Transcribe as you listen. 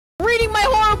reading my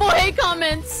horrible hate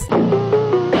comments. You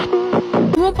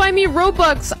won't buy me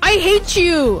Robux. I hate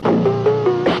you.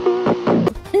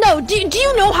 No, do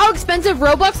you know how expensive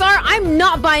Robux are? I'm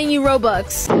not buying you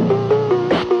Robux.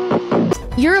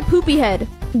 You're a poopy head.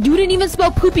 You didn't even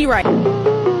spell poopy right.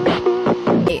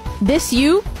 Hey, this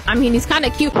you? I mean, he's kind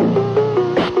of cute.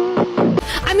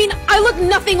 I mean, I look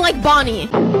nothing like Bonnie.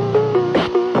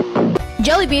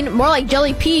 Jellybean, more like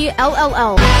Jelly P,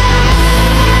 LLL.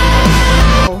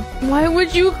 Why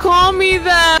would you call me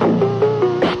that?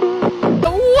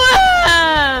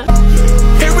 What?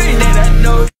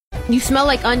 You smell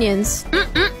like onions.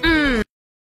 I'm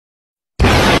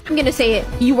gonna say it.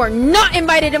 You are not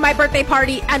invited to my birthday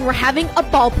party, and we're having a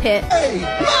ball pit. Hey,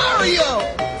 Mario!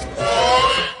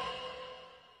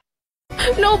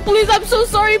 No, please, I'm so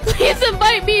sorry. Please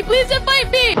invite me. Please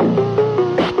invite me.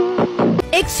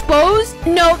 Exposed?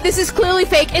 No, this is clearly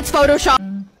fake. It's Photoshop.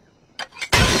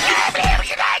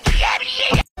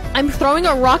 I'm throwing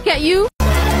a rock at you.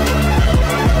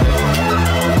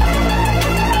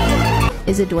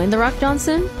 Is it Dwayne The Rock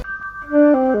Johnson?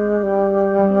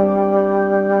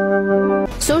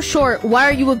 So short, why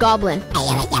are you a goblin?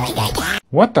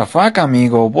 What the fuck,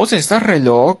 amigo? Vos estás re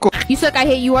loco. You suck, I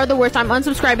hate you, are the worst. I'm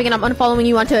unsubscribing and I'm unfollowing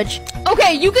you on Twitch.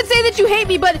 Okay, you could say that you hate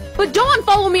me, but don't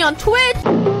unfollow me on Twitch.